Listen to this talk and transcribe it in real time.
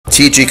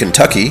TG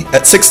Kentucky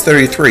at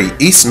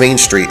 633 East Main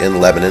Street in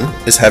Lebanon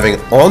is having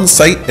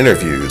on-site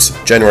interviews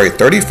January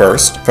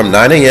 31st from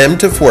 9 a.m.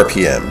 to 4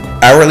 p.m.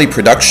 Hourly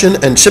production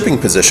and shipping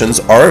positions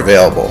are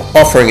available,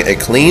 offering a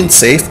clean,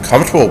 safe,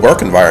 comfortable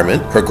work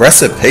environment,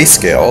 progressive pay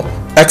scale,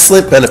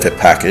 excellent benefit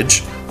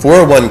package,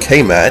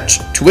 401k match,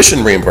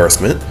 tuition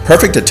reimbursement,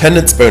 perfect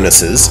attendance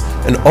bonuses,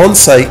 an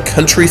on-site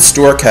country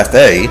store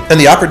cafe, and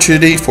the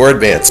opportunity for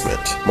advancement.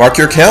 Mark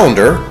your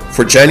calendar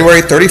for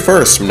January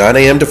 31st from 9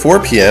 a.m. to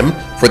 4 p.m.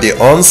 for the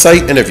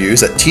on-site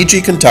interviews at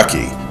TG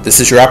Kentucky. This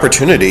is your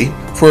opportunity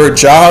for a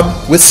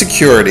job with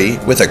security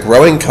with a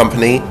growing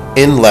company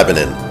in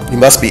Lebanon. You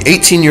must be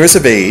 18 years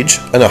of age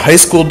and a high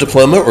school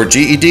diploma or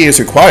GED is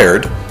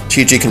required.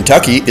 TG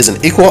Kentucky is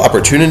an equal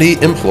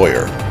opportunity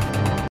employer.